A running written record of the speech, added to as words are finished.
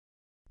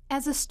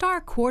As a star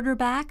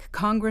quarterback,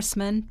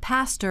 congressman,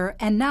 pastor,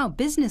 and now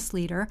business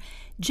leader,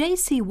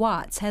 J.C.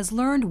 Watts has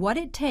learned what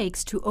it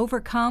takes to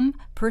overcome,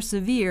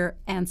 persevere,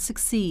 and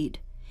succeed.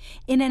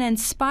 In an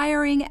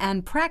inspiring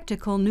and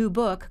practical new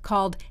book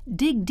called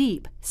Dig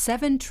Deep: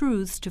 7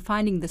 Truths to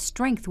Finding the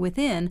Strength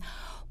Within,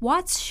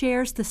 Watts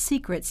shares the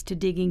secrets to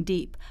digging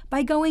deep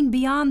by going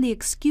beyond the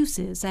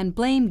excuses and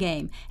blame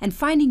game and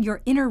finding your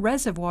inner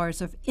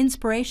reservoirs of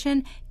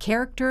inspiration,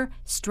 character,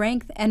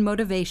 strength, and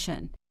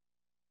motivation.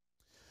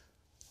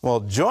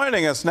 Well,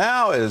 joining us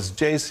now is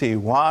J.C.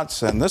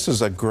 Watts, and this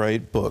is a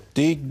great book.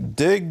 Dig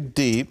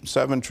Deep: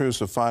 7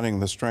 Truths of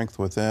Finding the Strength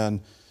Within.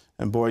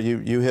 And boy,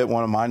 you hit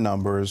one of my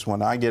numbers.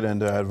 When I get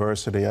into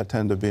adversity, I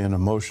tend to be an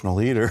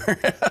emotional eater.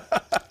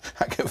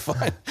 I can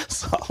find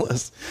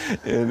solace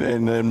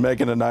in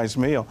making a nice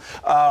meal.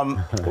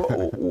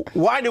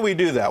 Why do we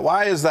do that?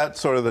 Why is that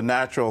sort of the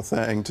natural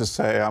thing to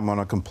say, I'm going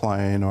to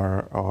complain,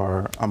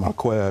 or I'm going to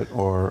quit,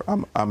 or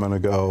I'm going to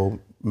go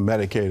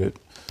medicate it?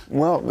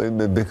 Well,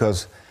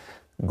 because,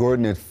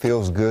 Gordon, it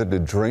feels good to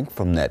drink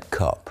from that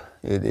cup.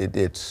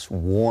 It's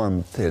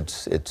warmth,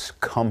 it's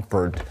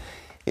comfort,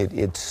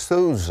 it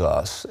soothes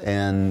us,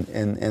 and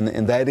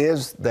that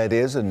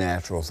is a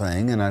natural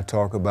thing. And I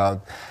talk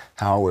about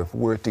how if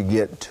we're to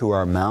get to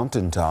our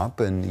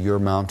mountaintop, and your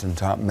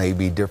mountaintop may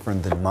be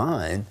different than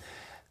mine,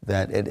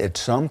 that at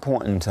some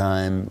point in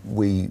time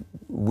we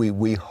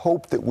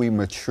hope that we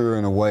mature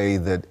in a way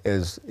that,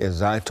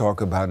 as I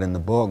talk about in the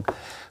book,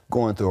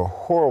 going through a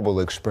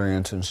horrible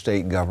experience in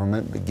state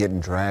government, but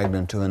getting dragged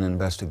into an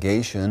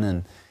investigation.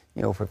 And,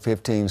 you know, for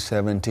 15,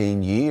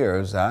 17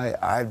 years,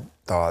 I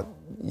thought,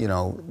 you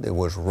know, it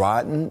was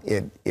rotten.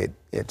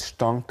 It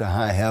stunk to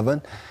high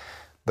heaven.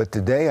 But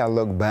today I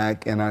look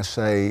back and I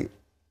say,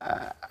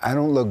 I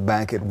don't look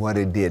back at what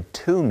it did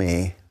to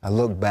me. I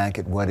look back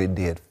at what it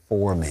did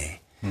for me.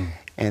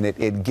 And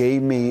it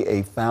gave me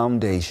a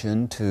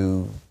foundation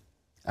to,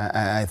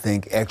 I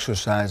think,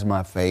 exercise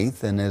my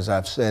faith. And as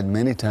I've said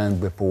many times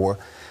before,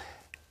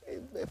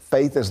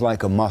 faith is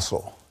like a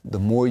muscle. The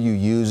more you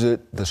use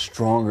it, the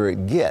stronger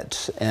it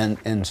gets.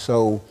 And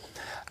so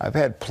I've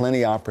had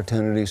plenty of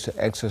opportunities to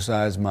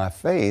exercise my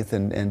faith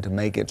and to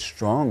make it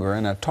stronger.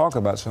 And I talk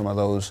about some of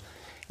those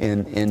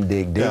in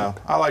Dig Deep. Yeah,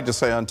 I like to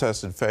say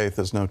untested faith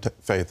is no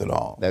faith at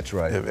all. That's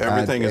right. If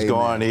everything is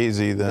going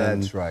easy,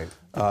 then that's right.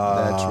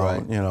 That's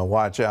right. You know,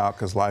 watch out,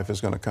 because life is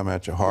going to come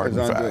at you hard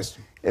and fast.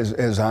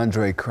 As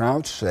Andre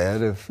Crouch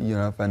said, if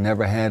I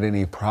never had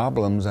any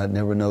problems, I'd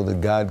never know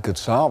that God could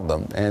solve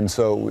them. And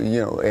so, you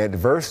know,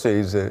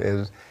 adversities,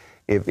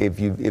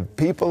 if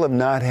people have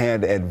not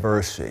had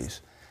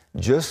adversities,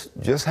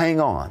 just hang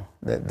on.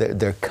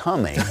 They're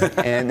coming,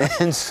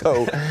 and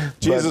so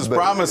Jesus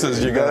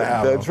promises you're going to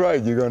have them. That's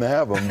right, you're going to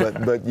have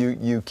them. But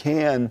you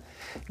can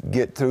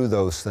get through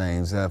those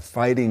things.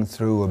 Fighting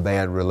through a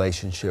bad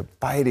relationship,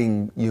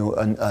 fighting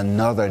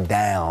another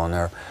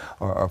down,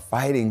 or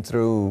fighting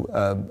through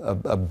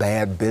a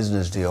bad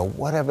business deal,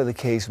 whatever the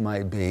case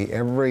might be.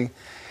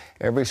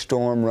 Every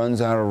storm runs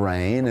out of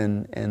rain,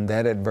 and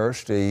that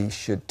adversity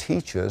should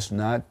teach us,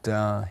 not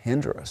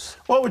hinder us.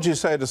 What would you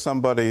say to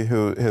somebody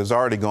who has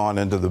already gone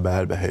into the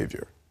bad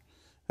behavior,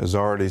 has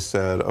already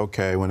said,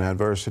 okay, when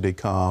adversity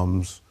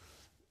comes,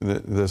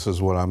 this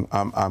is what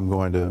I'm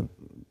going to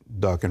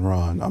duck and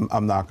run.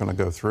 I'm not going to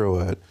go through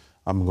it.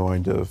 I'm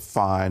going to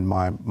find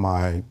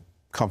my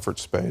comfort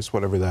space,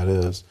 whatever that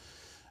is.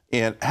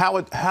 And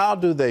how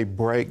do they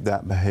break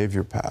that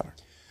behavior pattern?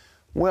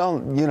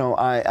 Well, you know,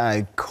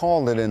 I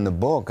call it in the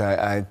book,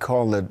 I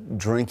call it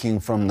drinking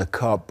from the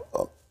cup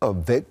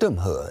of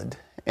victimhood.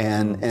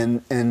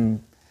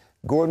 And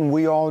Gordon,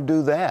 we all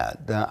do that.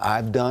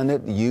 I've done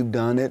it, you've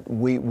done it,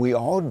 we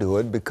all do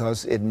it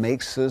because it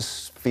makes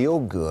us feel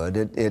good.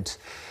 It's,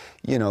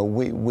 you know,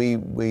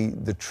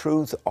 the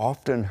truth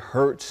often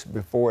hurts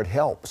before it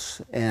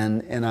helps.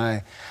 And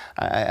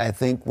I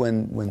think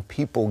when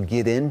people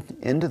get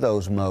into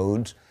those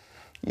modes,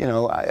 you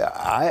know,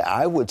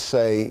 I would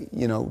say,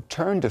 you know,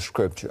 turn to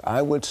Scripture.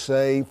 I would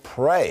say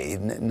pray.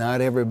 Not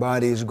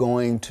everybody's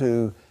going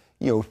to,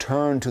 you know,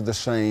 turn to the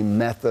same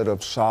method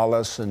of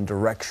solace and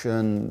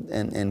direction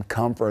and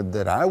comfort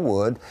that I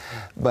would.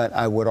 But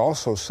I would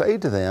also say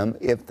to them,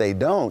 if they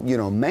don't, you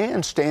know,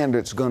 man's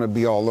standard's going to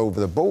be all over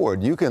the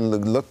board. You can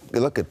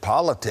look at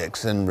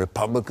politics, and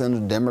Republicans,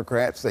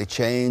 Democrats, they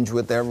change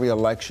with every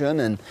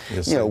election. And,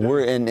 yes, you know,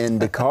 and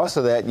because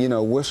of that, you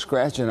know, we're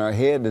scratching our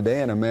head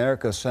today in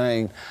America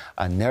saying,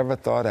 I never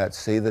thought I'd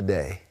see the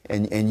day.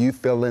 And you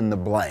fill in the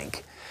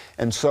blank.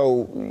 And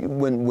so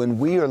when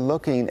we are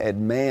looking at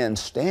man's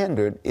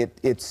standard,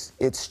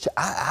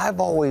 I've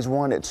always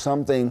wanted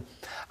something.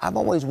 I've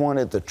always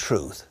wanted the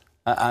truth.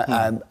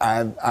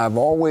 I've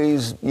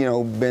always, you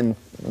know, been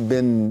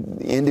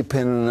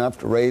independent enough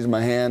to raise my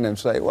hand and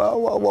say,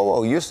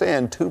 whoa, you're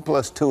saying 2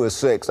 + 2 is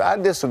 6. I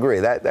disagree.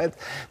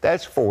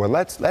 That's 4.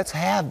 Let's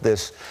have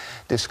this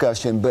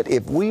discussion. But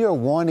if we are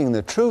wanting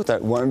the truth,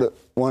 one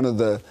of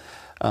the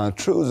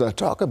truths I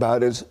talk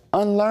about is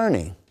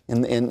unlearning.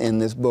 In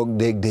this book,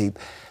 Dig Deep,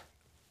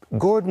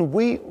 Gordon,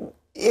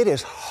 it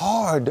is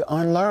hard to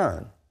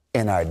unlearn.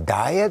 in our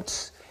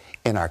diets,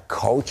 in our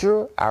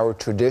culture, our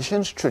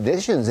traditions.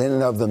 Traditions in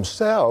and of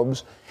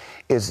themselves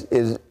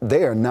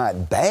they are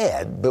not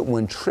bad, but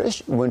when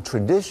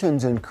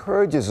traditions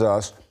encourages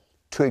us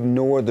to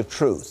ignore the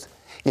truth.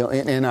 You know,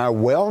 in our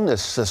wellness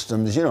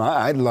systems, you know,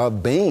 I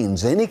love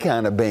beans, any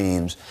kind of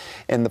beans.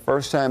 And the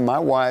first time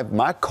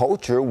my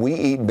culture, we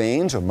eat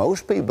beans, or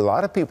most people, a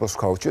lot of people's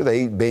culture,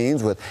 they eat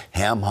beans with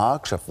ham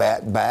hocks or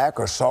fat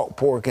back or salt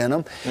pork in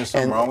them. There's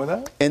something wrong with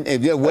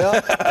that? Yeah, well,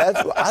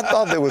 I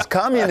thought there was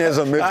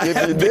communism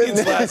if you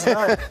didn't. Last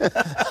night.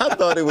 I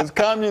thought it was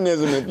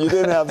communism if you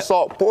didn't have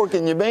salt pork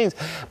in your beans.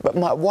 But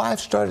my wife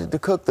started to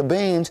cook the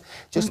beans,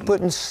 just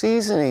putting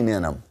seasoning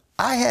in them.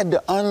 I had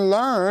to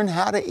unlearn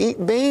how to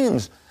eat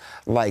beans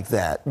like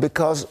that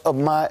because of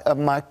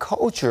my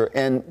culture,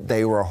 and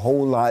they were a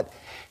whole lot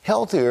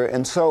healthier.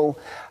 And so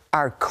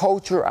our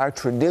culture, our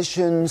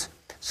traditions,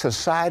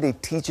 society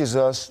teaches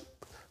us,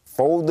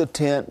 fold the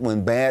tent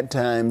when bad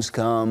times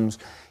comes,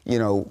 you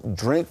know,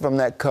 drink from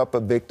that cup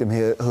of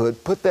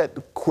victimhood, put that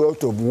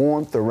quilt of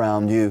warmth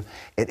around you,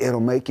 it'll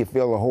make you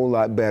feel a whole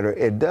lot better.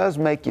 It does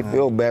make you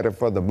feel better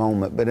for the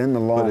moment, but in the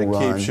long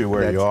run, it keeps you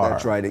where you are.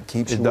 That's right, it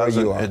keeps you where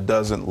you are. It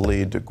doesn't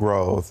lead to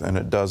growth, and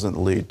it doesn't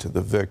lead to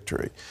the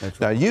victory. That's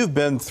now, right. you've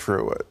been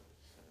through it.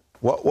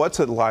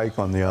 What's it like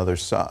on the other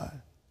side,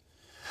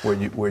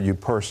 where you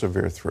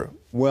persevere through?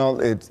 Well,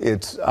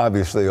 it's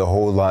obviously a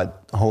whole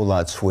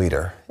lot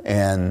sweeter,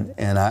 and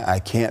I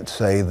can't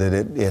say that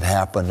it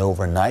happened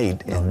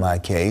overnight. In my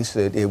case,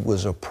 it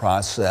was a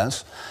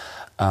process.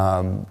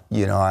 You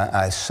know,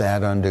 I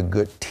sat under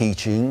good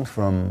teaching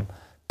from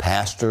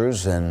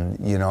pastors, and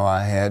you know,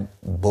 I had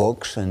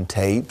books and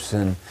tapes,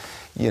 and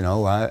you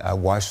know, I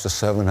watched the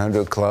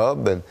 700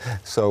 Club, and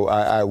so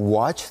I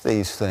watched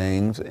these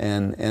things,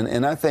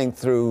 and I think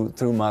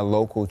through my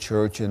local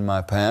church and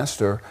my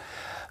pastor.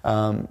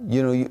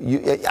 You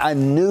know, I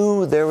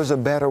knew there was a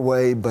better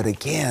way, but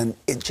again,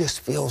 it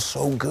just feels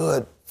so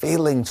good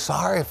feeling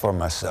sorry for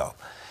myself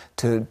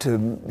to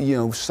you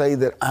know, say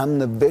that I'm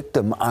the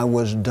victim, I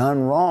was done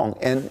wrong.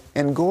 And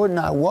Gordon,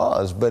 I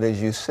was, but as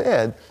you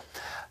said,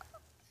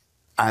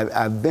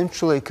 I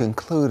eventually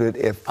concluded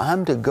if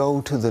I'm to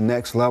go to the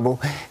next level,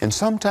 and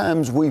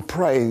sometimes we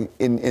pray,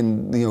 you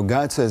know,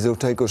 God says He'll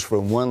take us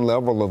from one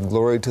level of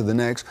glory to the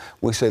next.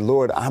 We say,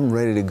 Lord, I'm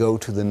ready to go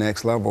to the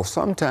next level.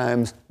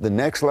 Sometimes the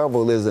next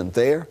level isn't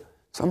there.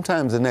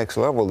 Sometimes the next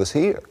level is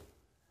here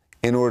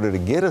in order to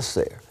get us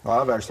there.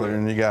 Well, I've actually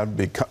learned you got to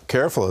be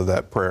careful of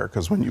that prayer,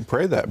 because when you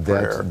pray that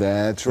prayer,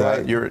 that's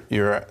right.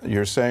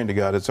 You're saying to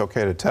God, it's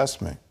okay to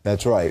test me.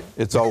 That's right.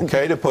 It's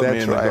okay to put me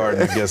in the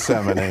Garden of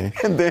Gethsemane.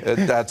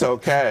 then, that's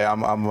okay.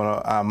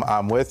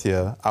 I'm with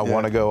you. I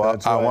want to go up.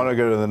 Right. I want to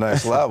go to the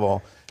next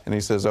level. And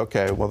He says,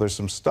 okay, well, there's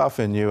some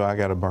stuff in you I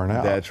got to burn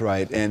out. That's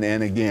right.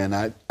 And again,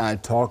 I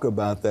talk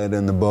about that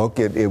in the book.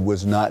 It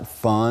was not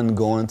fun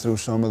going through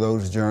some of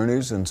those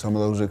journeys and some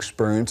of those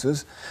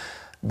experiences.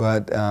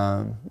 But,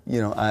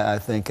 you know, I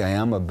think I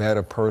am a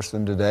better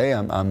person today.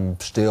 I'm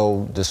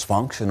still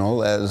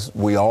dysfunctional, as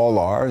we all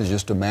are. It's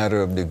just a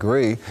matter of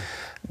degree.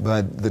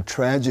 But the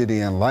tragedy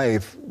in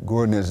life,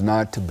 Gordon, is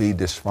not to be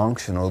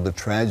dysfunctional. The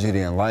tragedy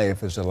in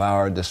life is to allow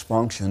our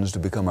dysfunctions to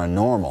become our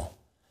normal.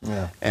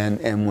 Yeah.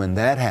 And when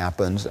that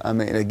happens, I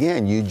mean,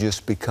 again, you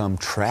just become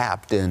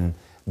trapped in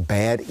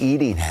bad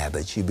eating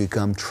habits. You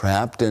become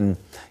trapped in,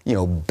 you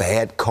know,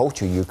 bad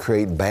culture. You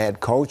create bad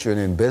culture. And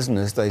in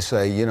business, they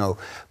say, you know,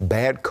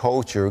 bad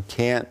culture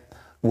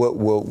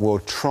will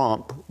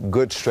trump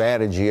good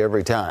strategy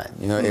every time.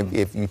 You know,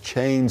 if you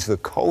change the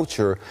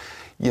culture,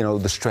 you know,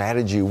 the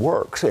strategy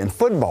works. In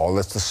football,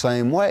 it's the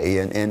same way.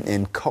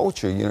 In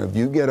culture, you know, if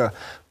you get a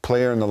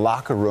player in the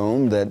locker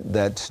room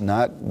that's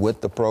not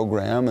with the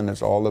program and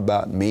it's all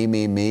about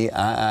me,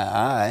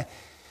 I,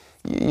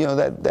 you know,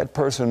 that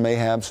person may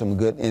have some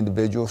good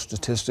individual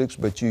statistics,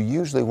 but you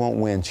usually won't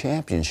win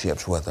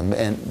championships with them.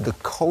 And the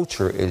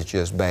culture is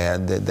just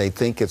bad. They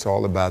think it's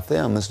all about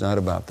them. It's not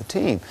about the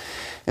team.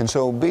 And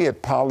so be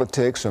it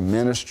politics or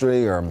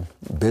ministry or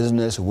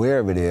business,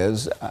 wherever it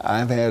is,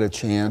 I've had a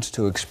chance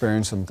to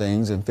experience some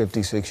things in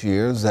 56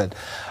 years that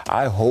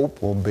I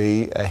hope will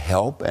be a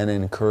help and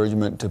an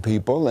encouragement to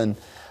people. And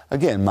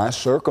again, my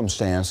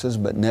circumstances,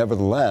 but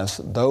nevertheless,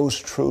 those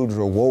truths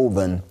are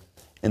woven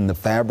in the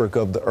fabric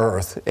of the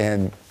earth.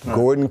 And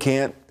Gordon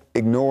can't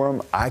ignore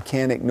them. I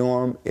can't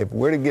ignore them. If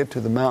we're to get to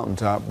the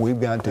mountaintop,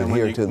 we've got to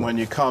adhere to them. When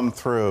you come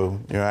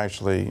through, you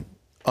actually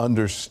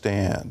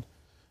understand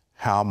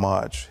how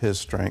much His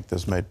strength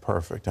is made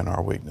perfect in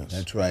our weakness.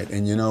 That's right.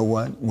 And you know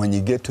what? When you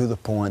get to the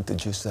point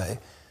that you say,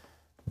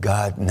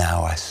 God,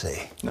 now I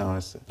see. Now I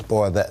see.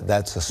 Boy,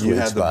 that's a sweet spot. You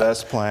had the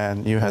best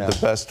plan. You had the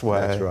best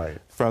way. That's right.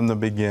 From the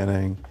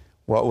beginning.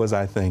 What was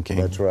I thinking?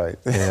 That's right.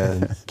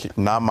 And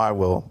not my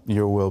will,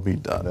 your will be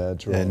done.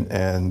 That's right.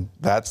 And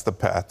that's the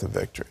path to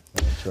victory.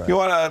 That's right. You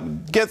want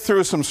to get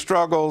through some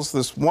struggles,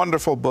 this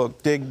wonderful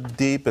book, Dig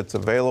Deep. It's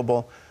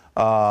available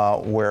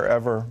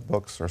wherever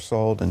books are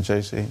sold. And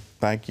JC,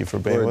 thank you for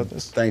being with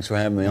us. Thanks for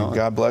having me on.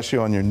 God bless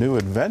you on your new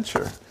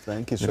adventure.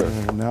 Thank you, sir.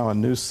 You're now a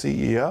new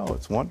CEO.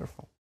 It's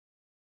wonderful.